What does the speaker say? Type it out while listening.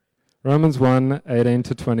Romans 1:18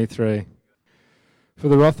 to 23. For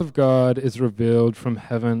the wrath of God is revealed from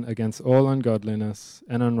heaven against all ungodliness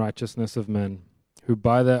and unrighteousness of men, who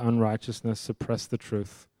by their unrighteousness suppress the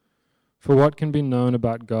truth. For what can be known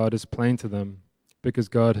about God is plain to them, because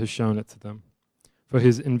God has shown it to them. For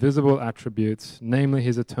his invisible attributes, namely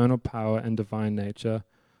his eternal power and divine nature,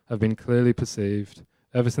 have been clearly perceived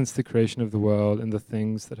ever since the creation of the world and the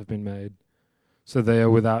things that have been made. So they are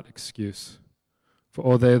without excuse. For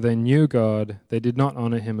although they knew God, they did not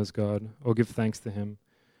honor him as God or give thanks to him,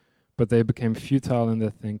 but they became futile in their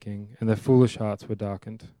thinking, and their foolish hearts were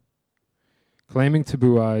darkened. Claiming to be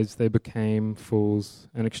wise, they became fools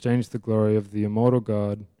and exchanged the glory of the immortal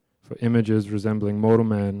God for images resembling mortal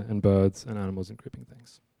men and birds and animals and creeping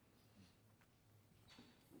things.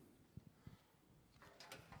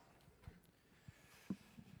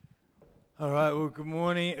 All right, well, good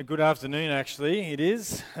morning, good afternoon, actually, it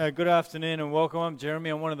is. Good afternoon and welcome. I'm Jeremy,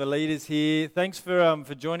 I'm one of the leaders here. Thanks for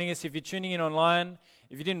joining us. If you're tuning in online,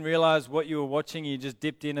 if you didn't realize what you were watching, you just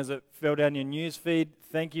dipped in as it fell down your news feed,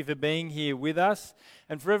 thank you for being here with us.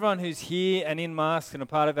 And for everyone who's here and in masks and a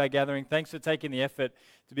part of our gathering, thanks for taking the effort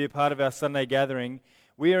to be a part of our Sunday gathering.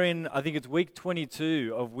 We are in, I think it's week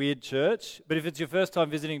 22 of Weird Church, but if it's your first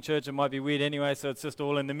time visiting church, it might be weird anyway, so it's just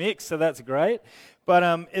all in the mix, so that's great. But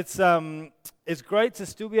it's great to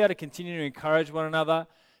still be able to continue to encourage one another,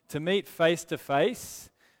 to meet face to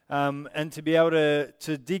face, and to be able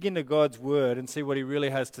to dig into God's Word and see what He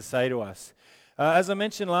really has to say to us. As I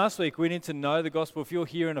mentioned last week, we need to know the gospel. If you're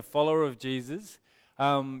here and a follower of Jesus,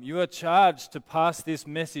 you are charged to pass this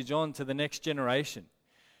message on to the next generation.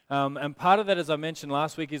 And part of that, as I mentioned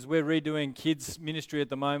last week, is we're redoing kids ministry at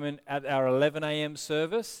the moment at our 11 a.m.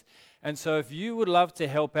 service. And so if you would love to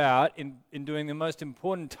help out in doing the most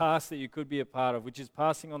important task that you could be a part of, which is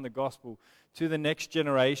passing on the gospel to the next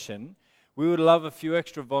generation, we would love a few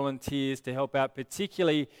extra volunteers to help out,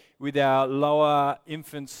 particularly with our lower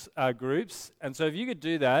infants groups. And so if you could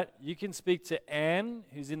do that, you can speak to Anne,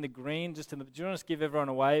 who's in the green. Do you want to give everyone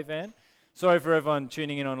a wave, Anne? Sorry for everyone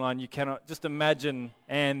tuning in online. You cannot just imagine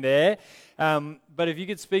Anne there. But if you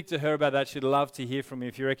could speak to her about that, she'd love to hear from you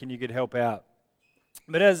if you reckon you could help out.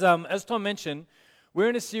 But as Tom mentioned, we're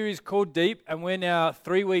in a series called Deep, and we're now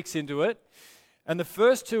 3 weeks into it. And the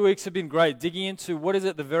first 2 weeks have been great, digging into what is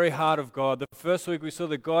at the very heart of God. The first week we saw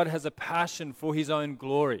that God has a passion for His own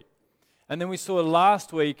glory. And then we saw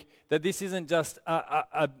last week that this isn't just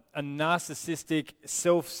a narcissistic,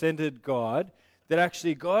 self-centered God, that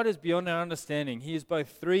actually God is beyond our understanding. He is both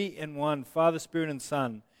three in one, Father, Spirit, and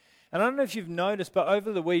Son. And I don't know if you've noticed, but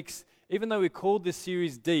over the weeks, even though we called this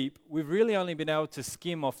series Deep, we've really only been able to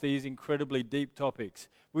skim off these incredibly deep topics.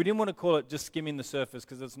 We didn't want to call it just skimming the surface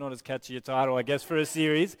because it's not as catchy a title, I guess, for a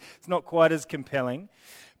series. It's not quite as compelling.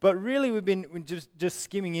 But really, we've been just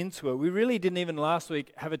skimming into it. We really didn't even last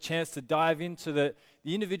week have a chance to dive into the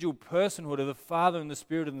individual personhood of the Father and the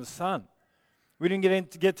Spirit and the Son. We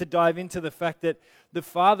didn't get to dive into the fact that the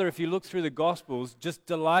Father, if you look through the Gospels, just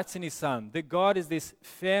delights in His Son. That God is this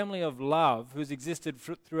family of love who's existed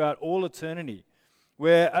throughout all eternity.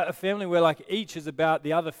 Where a family where like each is about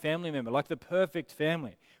the other family member, like the perfect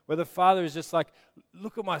family. Where the Father is just like,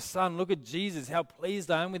 look at my Son, look at Jesus, how pleased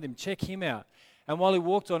I am with Him, check Him out. And while He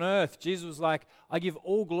walked on earth, Jesus was like, I give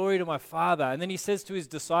all glory to my Father. And then He says to His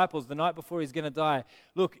disciples the night before He's going to die,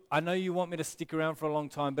 look, I know you want me to stick around for a long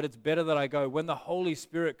time, but it's better that I go. When the Holy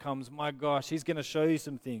Spirit comes, my gosh, He's going to show you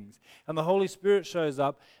some things. And the Holy Spirit shows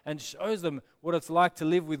up and shows them what it's like to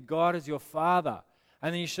live with God as your Father.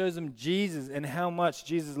 And then He shows them Jesus and how much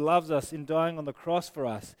Jesus loves us in dying on the cross for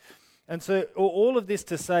us. And so all of this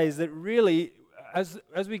to say is that really,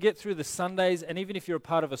 as we get through the Sundays, and even if you're a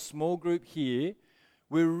part of a small group here,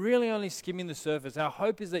 we're really only skimming the surface. Our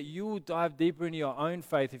hope is that you will dive deeper into your own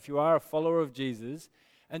faith if you are a follower of Jesus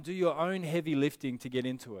and do your own heavy lifting to get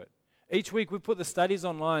into it. Each week we put the studies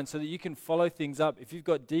online so that you can follow things up. If you've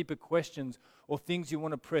got deeper questions or things you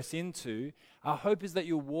want to press into, our hope is that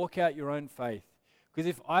you'll walk out your own faith. Because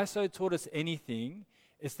if ISO taught us anything,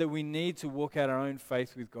 it's that we need to walk out our own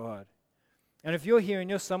faith with God. And if you're here and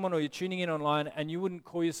you're someone or you're tuning in online and you wouldn't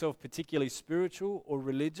call yourself particularly spiritual or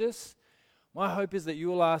religious, my hope is that you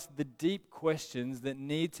will ask the deep questions that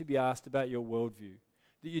need to be asked about your worldview.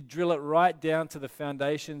 That you drill it right down to the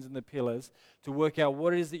foundations and the pillars to work out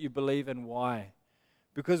what it is that you believe and why.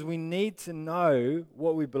 Because we need to know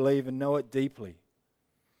what we believe and know it deeply.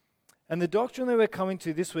 And the doctrine that we're coming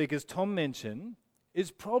to this week, as Tom mentioned,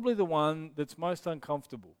 is probably the one that's most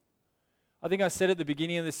uncomfortable. I think I said at the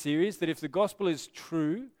beginning of the series that if the gospel is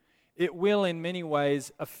true, it will in many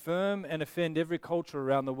ways affirm and offend every culture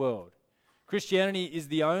around the world. Christianity is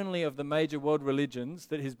the only of the major world religions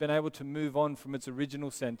that has been able to move on from its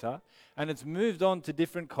original center, and it's moved on to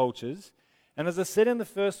different cultures. And as I said in the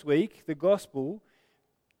first week, the gospel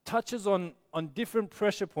touches on different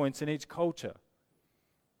pressure points in each culture.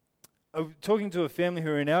 I was talking to a family who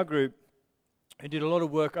are in our group who did a lot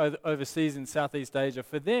of work overseas in Southeast Asia.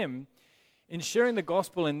 For them, in sharing the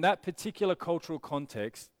gospel in that particular cultural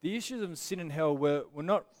context, the issues of sin and hell were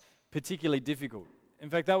not particularly difficult. In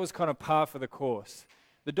fact, that was kind of par for the course.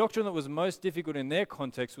 The doctrine that was most difficult in their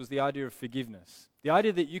context was the idea of forgiveness. The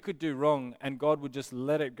idea that you could do wrong and God would just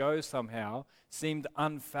let it go somehow seemed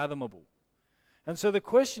unfathomable. And so the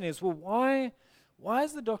question is, well, why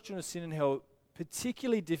is the doctrine of sin and hell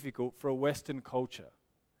particularly difficult for a Western culture?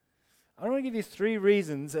 I want to give you 3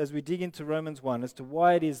 reasons as we dig into Romans 1 as to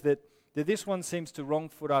why it is that this one seems to wrong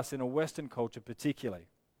foot us in a Western culture particularly.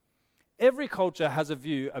 Every culture has a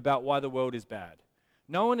view about why the world is bad.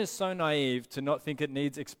 No one is so naive to not think it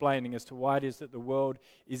needs explaining as to why it is that the world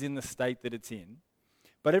is in the state that it's in.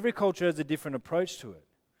 But every culture has a different approach to it.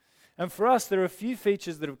 And for us, there are a few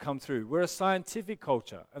features that have come through. We're a scientific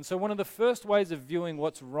culture. And so one of the first ways of viewing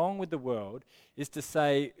what's wrong with the world is to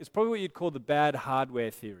say, it's probably what you'd call the bad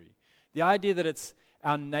hardware theory. The idea that it's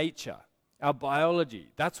our nature, our biology.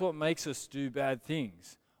 That's what makes us do bad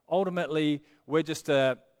things. Ultimately, we're just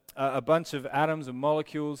a bunch of atoms and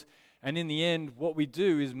molecules. And in the end, what we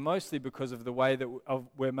do is mostly because of the way that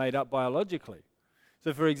we're made up biologically.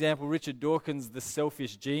 So for example, Richard Dawkins' The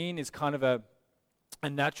Selfish Gene is kind of a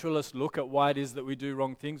naturalist look at why it is that we do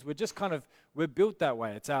wrong things. We're built that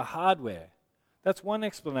way. It's our hardware. That's one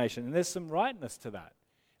explanation, and there's some rightness to that.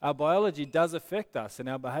 Our biology does affect us and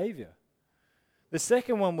our behavior. The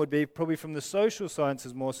second one would be probably from the social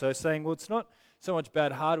sciences more so, saying, well, it's not so much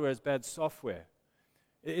bad hardware as bad software.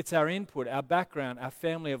 It's our input, our background, our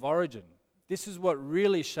family of origin. This is what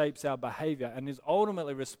really shapes our behavior and is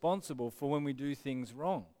ultimately responsible for when we do things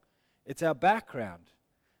wrong. It's our background.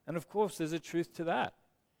 And of course, there's a truth to that.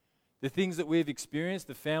 The things that we've experienced,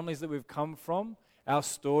 the families that we've come from, our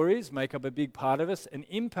stories make up a big part of us and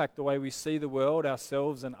impact the way we see the world,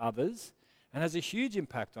 ourselves and others, and has a huge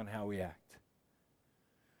impact on how we act.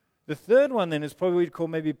 The third one then is probably what we'd call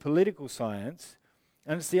maybe political science,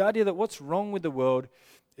 and it's the idea that what's wrong with the world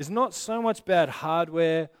is not so much bad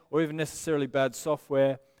hardware or even necessarily bad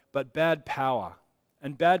software, but bad power,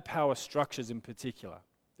 and bad power structures in particular.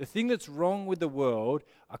 The thing that's wrong with the world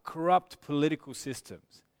are corrupt political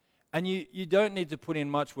systems. And you don't need to put in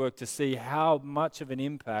much work to see how much of an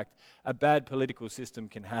impact a bad political system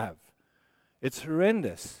can have. It's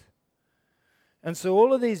horrendous. And so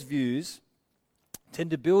all of these views tend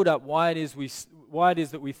to build up why it is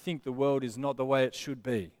that we think the world is not the way it should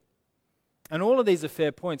be. And all of these are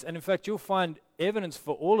fair points. And in fact, you'll find evidence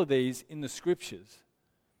for all of these in the scriptures.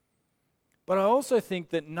 But I also think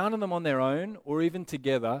that none of them on their own, or even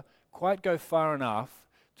together, quite go far enough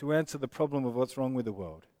to answer the problem of what's wrong with the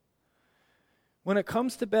world. When it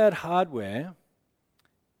comes to bad hardware,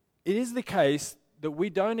 it is the case that we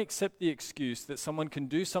don't accept the excuse that someone can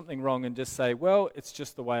do something wrong and just say, well, it's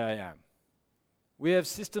just the way I am. We have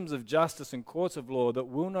systems of justice and courts of law that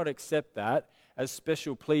will not accept that as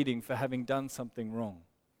special pleading for having done something wrong.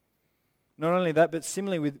 Not only that, but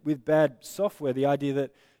similarly with bad software, the idea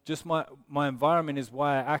that just my environment is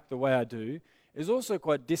why I act the way I do is also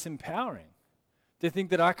quite disempowering. To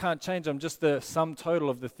think that I can't change, I'm just the sum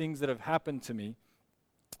total of the things that have happened to me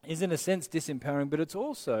is in a sense disempowering, but it's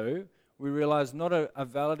also, we realize, not a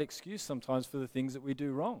valid excuse sometimes for the things that we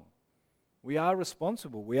do wrong. We are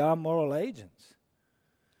responsible. We are moral agents.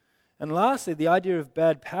 And lastly, the idea of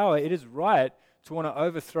bad power, it is right to want to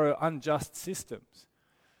overthrow unjust systems.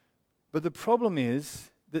 But the problem is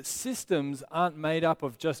that systems aren't made up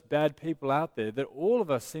of just bad people out there, that all of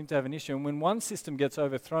us seem to have an issue. And when one system gets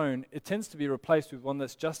overthrown, it tends to be replaced with one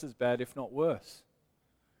that's just as bad, if not worse.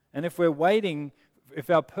 And if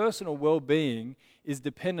our personal well-being is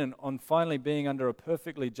dependent on finally being under a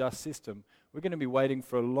perfectly just system, we're going to be waiting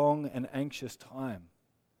for a long and anxious time.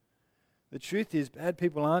 The truth is, bad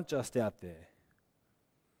people aren't just out there.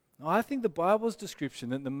 Now, I think the Bible's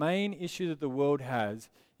description that the main issue that the world has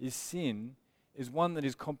is sin is one that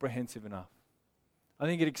is comprehensive enough. I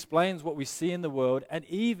think it explains what we see in the world, and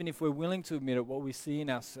even if we're willing to admit it, what we see in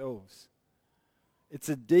ourselves. It's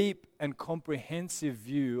a deep and comprehensive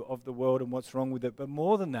view of the world and what's wrong with it. But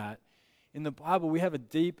more than that, in the Bible, we have a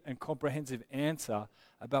deep and comprehensive answer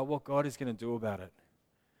about what God is going to do about it.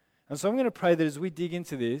 And so I'm going to pray that as we dig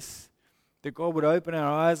into this, that God would open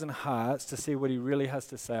our eyes and hearts to see what He really has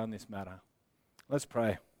to say on this matter. Let's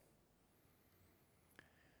pray.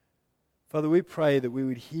 Father, we pray that we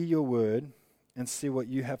would hear your word and see what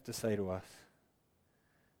you have to say to us.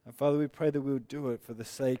 And Father, we pray that we would do it for the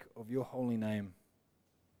sake of your holy name.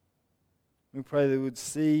 We pray that we would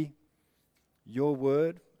see your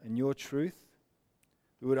word and your truth.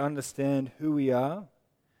 We would understand who we are,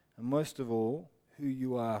 and most of all, who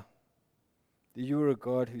you are. That you are a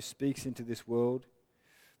God who speaks into this world,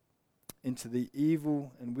 into the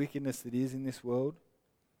evil and wickedness that is in this world,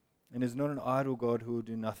 and is not an idle God who will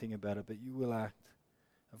do nothing about it, but you will act.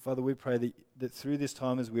 And Father, we pray that through this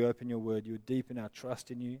time as we open your word, you would deepen our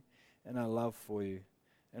trust in you and our love for you,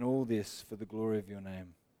 and all this for the glory of your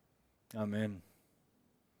name. Amen.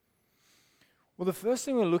 Well, the first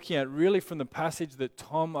thing we're looking at really from the passage that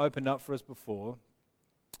Tom opened up for us before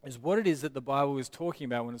is what it is that the Bible is talking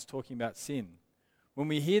about when it's talking about sin. When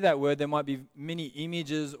we hear that word, there might be many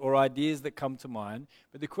images or ideas that come to mind,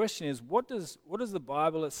 but the question is, what does the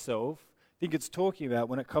Bible itself think it's talking about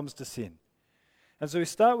when it comes to sin? And so we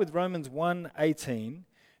start with Romans 1:18,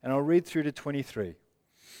 and I'll read through to 23.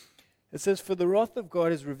 It says, "For the wrath of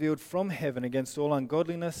God is revealed from heaven against all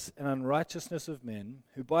ungodliness and unrighteousness of men,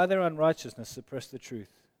 who by their unrighteousness suppress the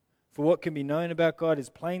truth. For what can be known about God is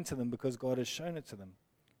plain to them, because God has shown it to them.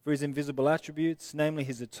 For his invisible attributes, namely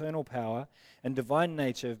his eternal power and divine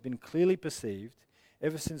nature, have been clearly perceived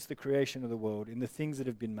ever since the creation of the world in the things that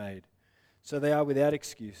have been made. So they are without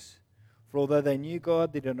excuse. For although they knew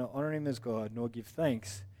God, they did not honor him as God, nor give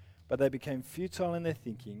thanks, but they became futile in their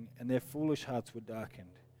thinking, and their foolish hearts were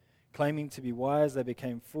darkened. Claiming to be wise, they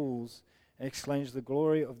became fools, and exchanged the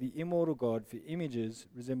glory of the immortal God for images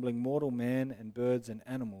resembling mortal man and birds and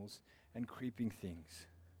animals and creeping things."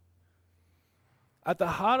 At the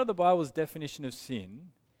heart of the Bible's definition of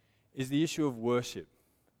sin is the issue of worship.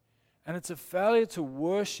 And it's a failure to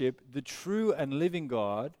worship the true and living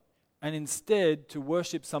God, and instead to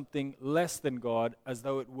worship something less than God as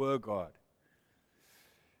though it were God.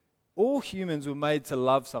 All humans were made to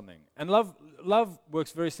love something. And love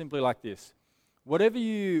works very simply like this. Whatever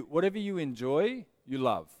you enjoy, you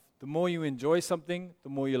love. The more you enjoy something, the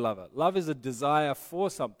more you love it. Love is a desire for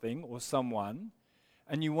something or someone,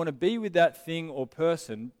 and you want to be with that thing or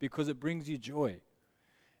person because it brings you joy.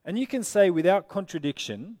 And you can say without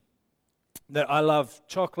contradiction that I love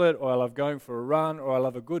chocolate, or I love going for a run, or I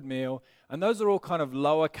love a good meal, and those are all kind of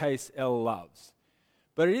lowercase l loves.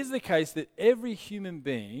 But it is the case that every human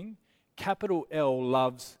being, capital L,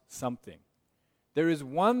 loves something. There is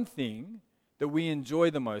one thing that we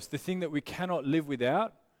enjoy the most, the thing that we cannot live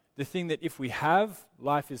without, the thing that if we have,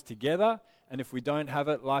 life is together, and if we don't have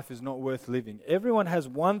it, life is not worth living. Everyone has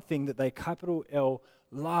one thing that they, capital L,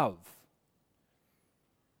 love.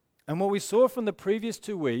 And what we saw from the previous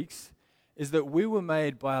 2 weeks is that we were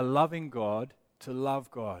made by a loving God to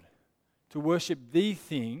love God, to worship the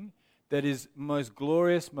thing that is most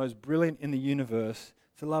glorious, most brilliant in the universe,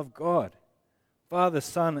 to love God, Father,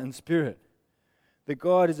 Son, and Spirit. That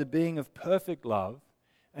God is a being of perfect love,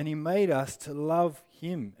 and he made us to love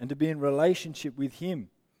him and to be in relationship with him.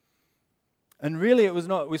 And really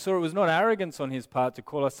we saw it was not arrogance on his part to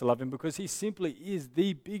call us to love him, because he simply is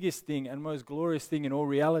the biggest thing and most glorious thing in all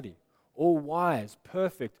reality. All wise,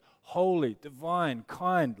 perfect, holy, divine,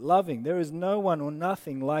 kind, loving. There is no one or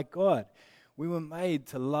nothing like God. We were made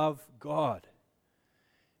to love God.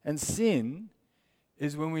 And sin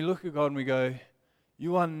is when we look at God and we go,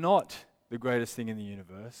 you are not the greatest thing in the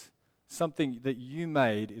universe. Something that you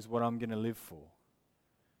made is what I'm going to live for.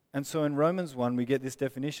 And so in Romans 1, we get this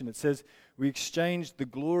definition. It says, we exchanged the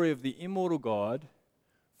glory of the immortal God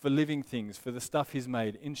for living things, for the stuff he's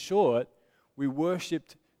made. In short, we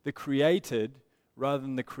worshipped the created rather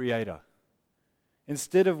than the creator.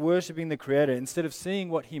 Instead of worshiping the creator, instead of seeing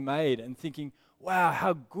what he made and thinking, wow,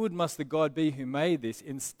 how good must the God be who made this,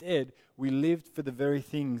 instead we lived for the very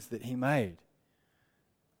things that he made.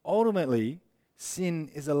 Ultimately, sin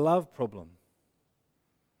is a love problem.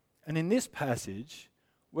 And in this passage,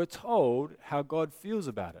 we're told how God feels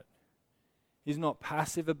about it. He's not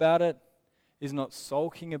passive about it. He's not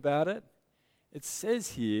sulking about it. It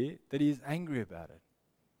says here that he is angry about it.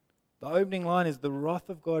 The opening line is, the wrath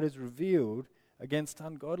of God is revealed against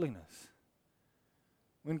ungodliness.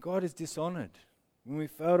 When God is dishonored, when we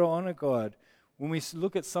fail to honor God, when we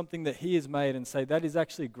look at something that he has made and say that is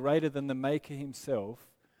actually greater than the maker himself,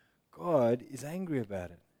 God is angry about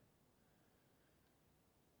it.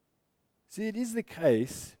 See, it is the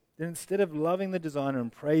case that instead of loving the designer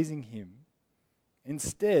and praising him,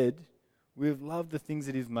 instead we've loved the things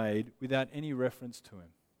that he's made without any reference to him.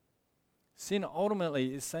 Sin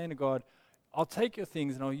ultimately is saying to God, I'll take your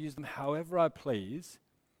things and I'll use them however I please,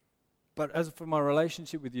 but as for my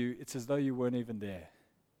relationship with you, it's as though you weren't even there.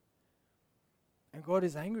 And God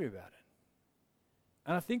is angry about it.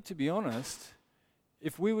 And I think, to be honest,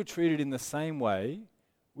 if we were treated in the same way,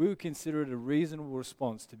 we would consider it a reasonable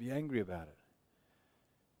response to be angry about it.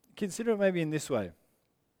 Consider it maybe in this way.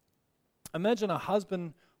 Imagine a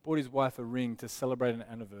husband bought his wife a ring to celebrate an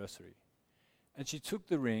anniversary, and she took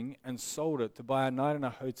the ring and sold it to buy a night in a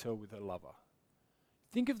hotel with her lover.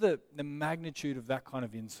 Think of the magnitude of that kind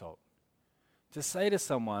of insult. To say to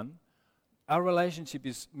someone, our relationship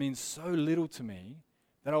means so little to me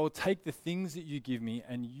that I will take the things that you give me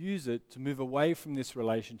and use it to move away from this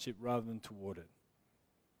relationship rather than toward it.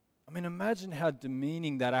 I mean, imagine how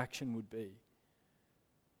demeaning that action would be.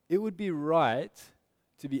 It would be right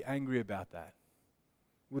to be angry about that,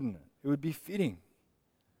 wouldn't it? It would be fitting.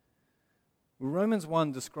 Well, Romans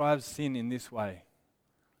 1 describes sin in this way.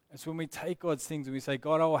 It's when we take God's things and we say,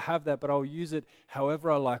 God, I will have that, but I'll use it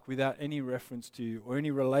however I like without any reference to you or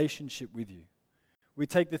any relationship with you. We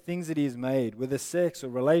take the things that He has made, whether sex or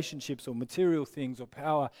relationships or material things or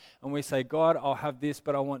power, and we say, God, I'll have this,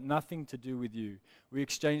 but I want nothing to do with you. We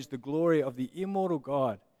exchange the glory of the immortal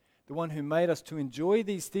God, the one who made us to enjoy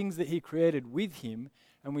these things that He created with Him,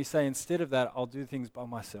 and we say, instead of that, I'll do things by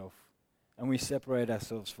myself. And we separate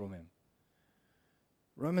ourselves from Him.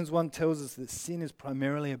 Romans 1 tells us that sin is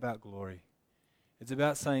primarily about glory. It's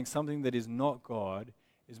about saying something that is not God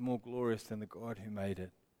is more glorious than the God who made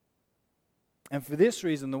it. And for this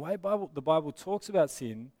reason, the way the Bible talks about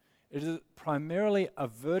sin, it is primarily a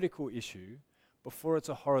vertical issue before it's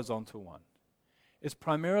a horizontal one. It's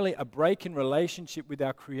primarily a break in relationship with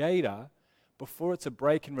our Creator before it's a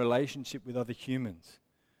break in relationship with other humans.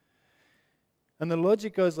 And the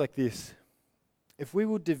logic goes like this. If we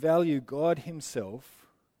will devalue God Himself,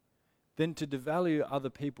 then to devalue other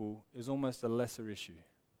people is almost a lesser issue.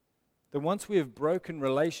 That once we have broken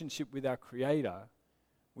relationship with our Creator,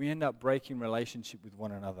 we end up breaking relationship with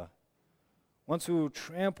one another. Once we will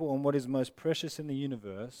trample on what is most precious in the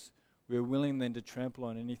universe, we are willing then to trample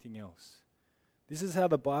on anything else. This is how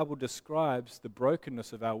the Bible describes the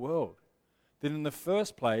brokenness of our world. That in the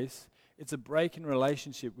first place, it's a break in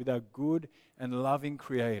relationship with our good and loving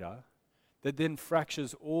Creator that then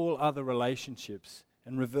fractures all other relationships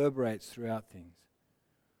and reverberates throughout things.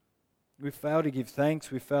 We fail to give thanks,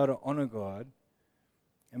 we fail to honor God,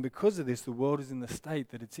 and because of this, the world is in the state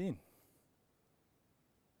that it's in.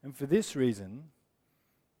 And for this reason,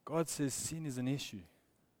 God says sin is an issue. It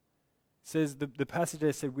says, the passage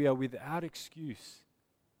there said, we are without excuse,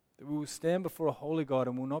 that we will stand before a holy God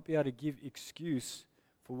and will not be able to give excuse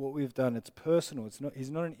for what we've done. It's personal. He's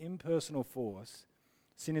not an impersonal force.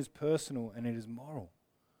 Sin is personal and it is moral.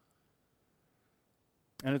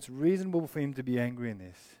 And it's reasonable for Him to be angry in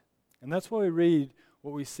this. And that's why we read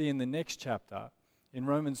what we see in the next chapter, in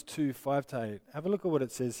Romans 2, 5-8. Have a look at what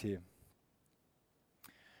it says here.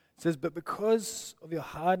 It says, but because of your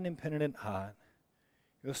hard and impenitent heart,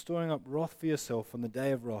 you are storing up wrath for yourself on the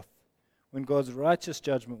day of wrath, when God's righteous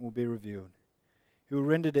judgment will be revealed. He will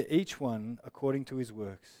render to each one according to his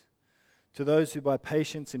works. To those who by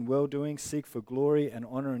patience in well-doing seek for glory and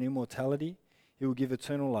honor and immortality, He will give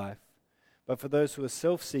eternal life. But for those who are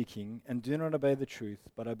self-seeking and do not obey the truth,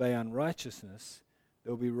 but obey unrighteousness,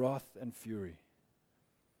 there will be wrath and fury.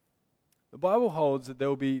 The Bible holds that there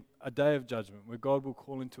will be a day of judgment where God will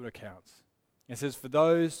call into accounts. It says, for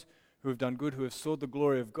those who have done good, who have sought the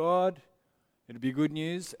glory of God, it'll be good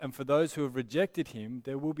news. And for those who have rejected Him,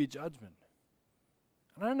 there will be judgment.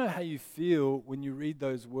 And I don't know how you feel when you read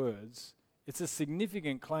those words. It's a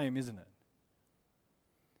significant claim, isn't it?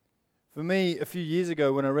 For me, a few years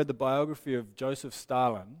ago when I read the biography of Joseph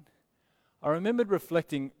Stalin, I remembered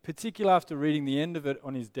reflecting, particularly after reading the end of it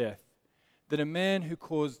on his death, that a man who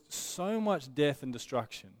caused so much death and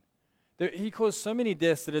destruction, that he caused so many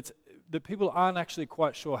deaths that people aren't actually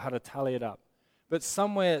quite sure how to tally it up. But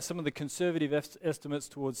somewhere, some of the conservative estimates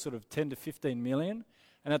towards sort of 10 to 15 million,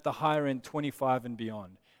 and at the higher end, 25 and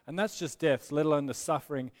beyond. And that's just deaths, let alone the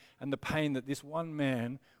suffering and the pain that this one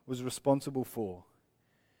man was responsible for.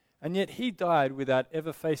 And yet he died without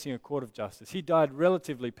ever facing a court of justice. He died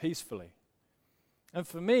relatively peacefully. And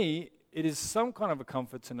for me, it is some kind of a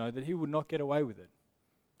comfort to know that he would not get away with it.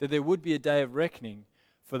 That there would be a day of reckoning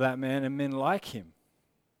for that man and men like him.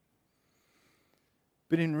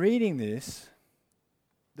 But in reading this,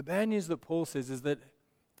 the bad news that Paul says is that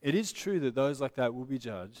it is true that those like that will be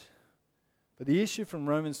judged. But the issue from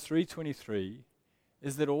Romans 3:23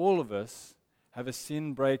 is that all of us have a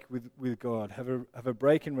sin break with God, have a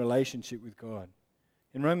break in relationship with God.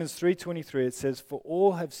 In Romans 3:23 it says, for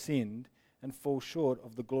all have sinned and fall short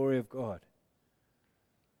of the glory of God.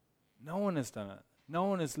 No one has done it. No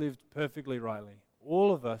one has lived perfectly rightly.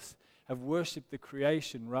 All of us have worshipped the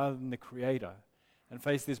creation rather than the Creator and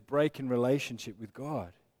face this break in relationship with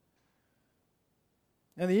God.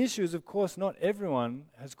 Now, the issue is, of course, not everyone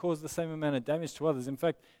has caused the same amount of damage to others. In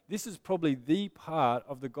fact, this is probably the part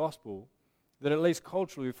of the gospel that, at least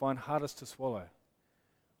culturally, we find hardest to swallow.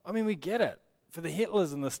 I mean, we get it. For the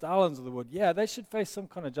Hitlers and the Stalins of the world, yeah, they should face some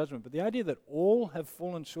kind of judgment. But the idea that all have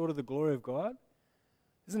fallen short of the glory of God,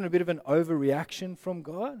 isn't it a bit of an overreaction from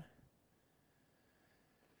God?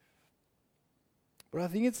 But I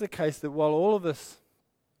think it's the case that while all of us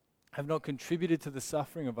have not contributed to the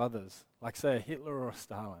suffering of others, like, say, a Hitler or a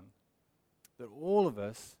Stalin, that all of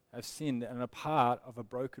us have sinned and are part of a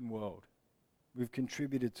broken world. We've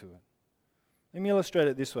contributed to it. Let me illustrate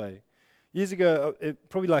it this way. Years ago,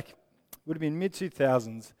 would have been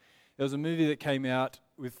mid-2000s, there was a movie that came out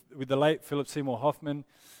with the late Philip Seymour Hoffman.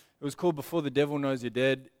 It was called Before the Devil Knows You're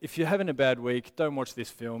Dead. If you're having a bad week, don't watch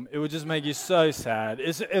this film. It would just make you so sad.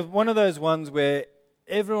 It's one of those ones where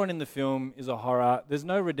everyone in the film is a horror. There's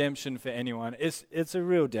no redemption for anyone. It's a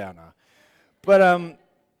real downer. But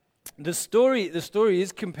the story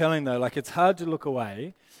is compelling, though. Like, it's hard to look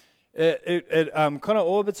away. It kind of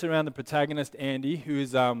orbits around the protagonist, Andy, who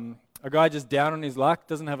is a guy just down on his luck,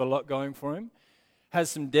 doesn't have a lot going for him, has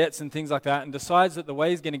some debts and things like that, and decides that the way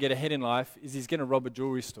he's going to get ahead in life is he's going to rob a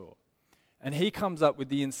jewelry store. And he comes up with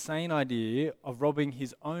the insane idea of robbing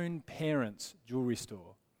his own parents' jewelry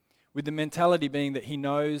store, with the mentality being that he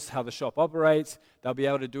knows how the shop operates, they'll be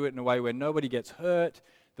able to do it in a way where nobody gets hurt,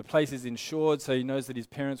 the place is insured, so he knows that his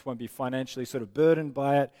parents won't be financially sort of burdened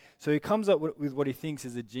by it. So he comes up with what he thinks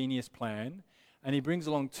is a genius plan, and he brings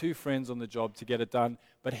along 2 friends on the job to get it done,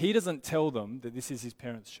 but he doesn't tell them that this is his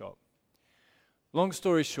parents' shop. Long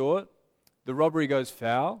story short, the robbery goes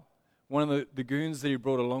foul. One of the goons that he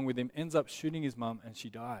brought along with him ends up shooting his mum, and she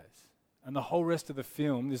dies. And the whole rest of the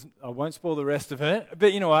film, I won't spoil the rest of it,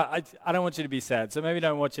 but you know what, I don't want you to be sad, so maybe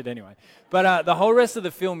don't watch it anyway. But the whole rest of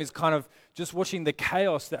the film is kind of just watching the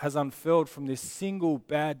chaos that has unfurled from this single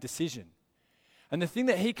bad decision. And the thing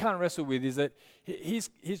that he can't wrestle with is that he's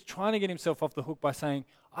trying to get himself off the hook by saying,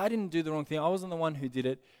 I didn't do the wrong thing, I wasn't the one who did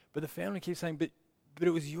it, but the family keeps saying, but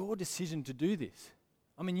it was your decision to do this.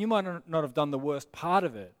 I mean, you might not have done the worst part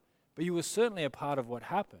of it, but you were certainly a part of what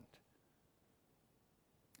happened.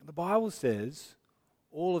 The Bible says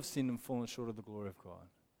all have sinned and fallen short of the glory of God.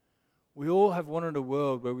 We all have wanted a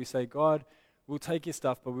world where we say, God, we'll take your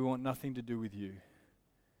stuff, but we want nothing to do with you.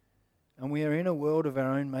 And we are in a world of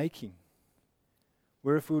our own making,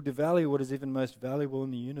 where if we were to value what is even most valuable in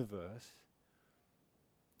the universe,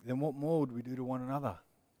 then what more would we do to one another?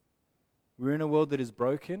 We're in a world that is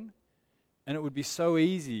broken, and it would be so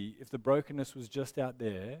easy if the brokenness was just out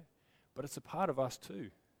there, but it's a part of us too.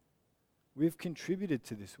 We've contributed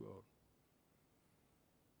to this world.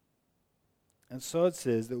 And so it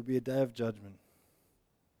says there will be a day of judgment.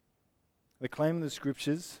 The claim of the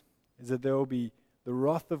scriptures is that there will be the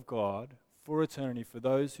wrath of God for eternity for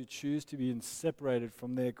those who choose to be separated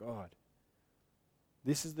from their God.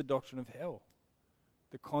 This is the doctrine of hell.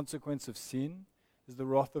 The consequence of sin is the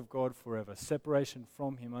wrath of God forever, separation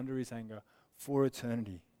from Him under His anger for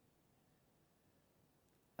eternity.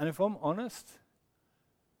 And if I'm honest,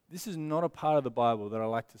 this is not a part of the Bible that I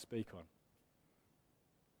like to speak on.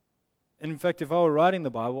 And in fact, if I were writing the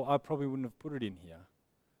Bible, I probably wouldn't have put it in here.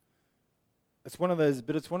 It's one of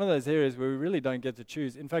those areas where we really don't get to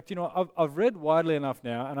choose. In fact, I've read widely enough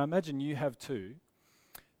now, and I imagine you have too,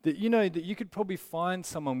 that you could probably find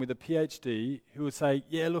someone with a PhD who would say,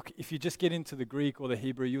 yeah, look, if you just get into the Greek or the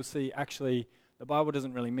Hebrew, you'll see actually the Bible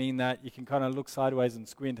doesn't really mean that. You can kind of look sideways and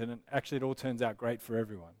squint, and actually it all turns out great for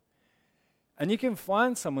everyone. And you can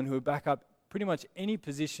find someone who would back up pretty much any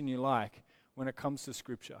position you like when it comes to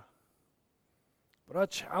Scripture. But I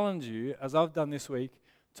challenge you, as I've done this week,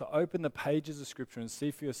 to open the pages of Scripture and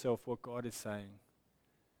see for yourself what God is saying.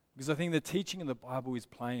 Because I think the teaching of the Bible is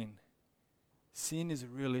plain. Sin is a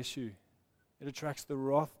real issue. It attracts the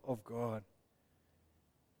wrath of God.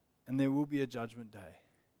 And there will be a judgment day.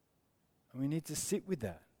 And we need to sit with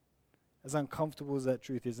that, as uncomfortable as that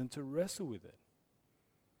truth is, and to wrestle with it.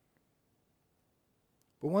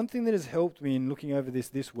 But one thing that has helped me in looking over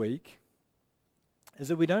this week is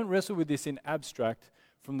that we don't wrestle with this in abstract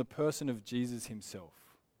from the person of Jesus Himself.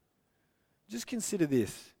 Just consider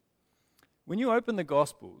this. When you open the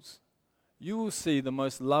Gospels, you will see the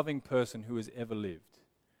most loving person who has ever lived.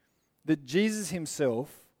 That Jesus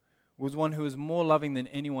Himself was one who was more loving than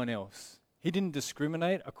anyone else. He didn't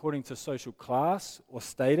discriminate according to social class or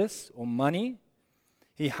status or money.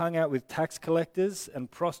 He hung out with tax collectors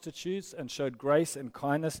and prostitutes and showed grace and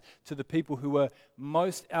kindness to the people who were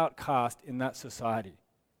most outcast in that society.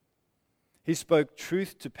 He spoke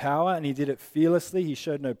truth to power, and He did it fearlessly. He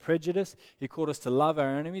showed no prejudice. He called us to love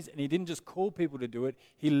our enemies, and He didn't just call people to do it,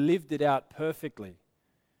 He lived it out perfectly.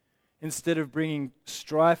 Instead of bringing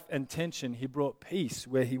strife and tension, he brought peace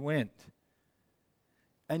where he went.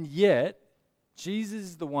 And yet, Jesus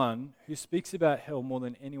is the one who speaks about hell more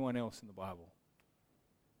than anyone else in the Bible.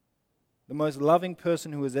 The most loving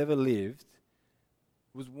person who has ever lived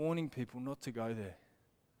was warning people not to go there.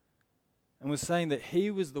 And was saying that he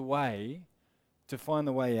was the way to find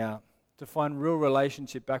the way out, to find real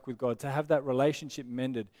relationship back with God, to have that relationship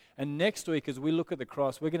mended. And next week, as we look at the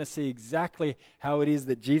cross, we're going to see exactly how it is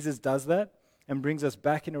that Jesus does that and brings us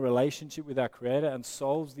back in a relationship with our Creator and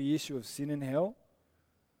solves the issue of sin and hell.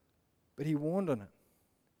 But he warned on it.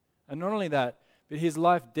 And not only that, but his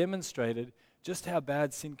life demonstrated just how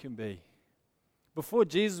bad sin can be. Before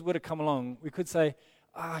Jesus would have come along, we could say,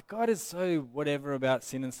 God is so whatever about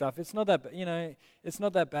sin and stuff. It's not that, it's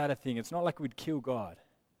not that bad a thing. It's not like we'd kill God.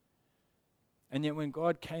 And yet when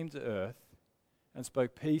God came to earth and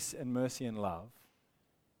spoke peace and mercy and love,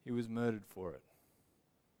 he was murdered for it.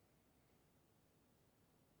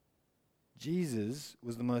 Jesus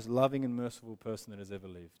was the most loving and merciful person that has ever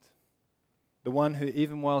lived. The one who,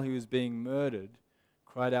 even while he was being murdered,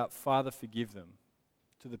 cried out, "Father, forgive them,"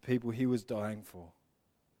 to the people he was dying for.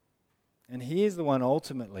 And he is the one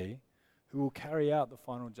ultimately who will carry out the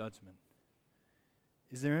final judgment.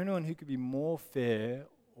 Is there anyone who could be more fair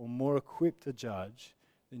or more equipped to judge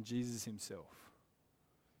than Jesus himself?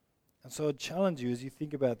 And so I'd challenge you, as you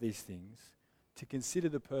think about these things, to consider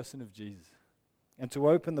the person of Jesus and to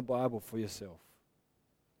open the Bible for yourself.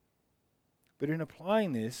 But in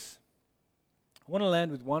applying this, I want to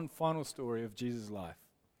land with one final story of Jesus' life.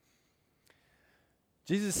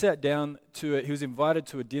 Jesus sat down he was invited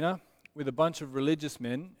to a dinner with a bunch of religious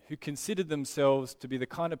men who considered themselves to be the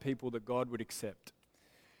kind of people that God would accept.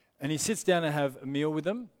 And he sits down to have a meal with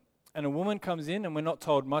them, and a woman comes in, and we're not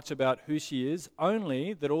told much about who she is,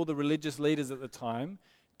 only that all the religious leaders at the time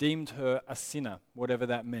deemed her a sinner, whatever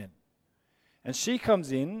that meant. And she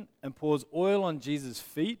comes in and pours oil on Jesus'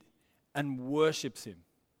 feet and worships him.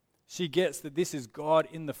 She gets that this is God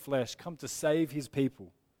in the flesh, come to save his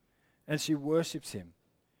people. And she worships him.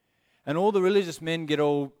 And all the religious men get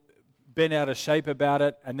all bent out of shape about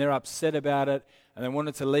it, and they're upset about it, and they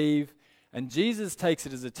wanted to leave. And Jesus takes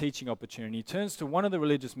it as a teaching opportunity. He turns to one of the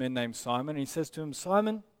religious men named Simon, and he says to him,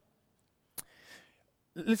 "Simon,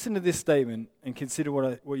 listen to this statement and consider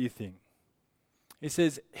what you think." He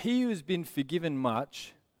says, "He who has been forgiven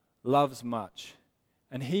much loves much,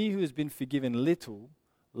 and he who has been forgiven little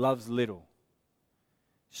loves little.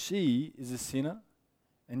 She is a sinner,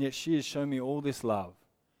 and yet she has shown me all this love.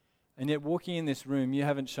 And yet walking in this room, you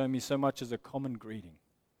haven't shown me so much as a common greeting."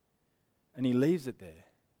 And he leaves it there.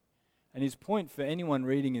 And his point for anyone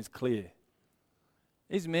reading is clear.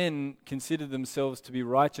 These men considered themselves to be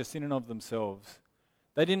righteous in and of themselves.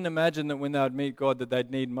 They didn't imagine that when they would meet God that they'd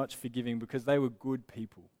need much forgiving because they were good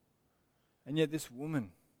people. And yet this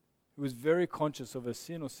woman, who was very conscious of her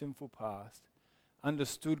sin or sinful past,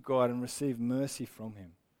 understood God and received mercy from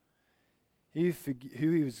him. He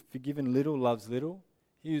who is forgiven little loves little.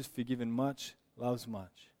 He who is forgiven much loves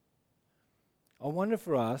much. I wonder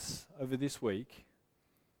for us over this week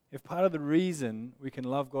if part of the reason we can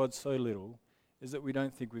love God so little is that we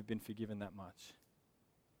don't think we've been forgiven that much.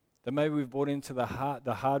 That maybe we've bought into the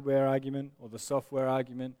hardware argument or the software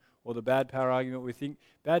argument or the bad power argument. We think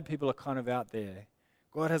bad people are kind of out there.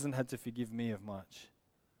 God hasn't had to forgive me of much.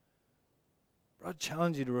 But I'd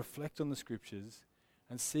challenge you to reflect on the scriptures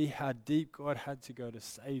and see how deep God had to go to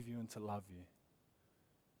save you and to love you.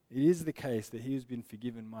 It is the case that he who's been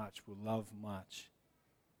forgiven much will love much.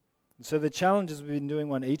 And so the challenge, as we've been doing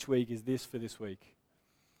one each week, is this for this week.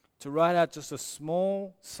 To write out just a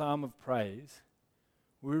small psalm of praise.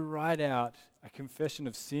 We write out a confession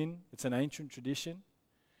of sin. It's an ancient tradition.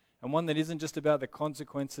 And one that isn't just about the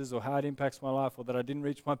consequences or how it impacts my life or that I didn't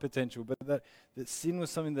reach my potential, but that sin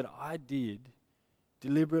was something that I did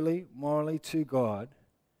deliberately, morally to God,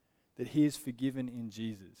 that he is forgiven in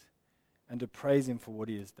Jesus, and to praise him for what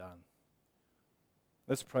he has done.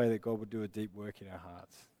 Let's pray that God would do a deep work in our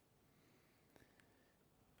hearts.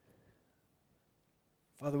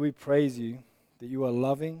 Father, we praise you that you are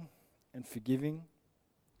loving and forgiving,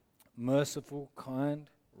 merciful, kind,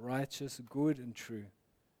 righteous, good, and true.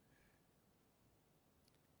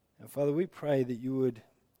 And Father, we pray that you would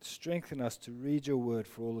strengthen us to read your word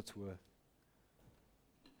for all it's worth.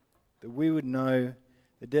 That we would know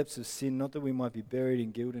the depths of sin, not that we might be buried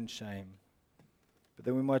in guilt and shame, but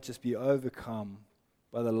that we might just be overcome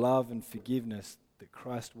by the love and forgiveness that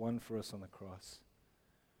Christ won for us on the cross.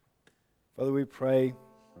 Father, we pray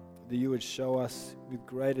that you would show us with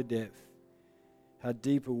greater depth how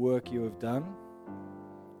deep a work you have done,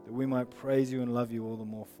 that we might praise you and love you all the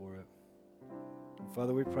more for it. And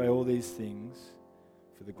Father, we pray all these things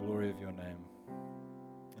for the glory of your name.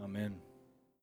 Amen.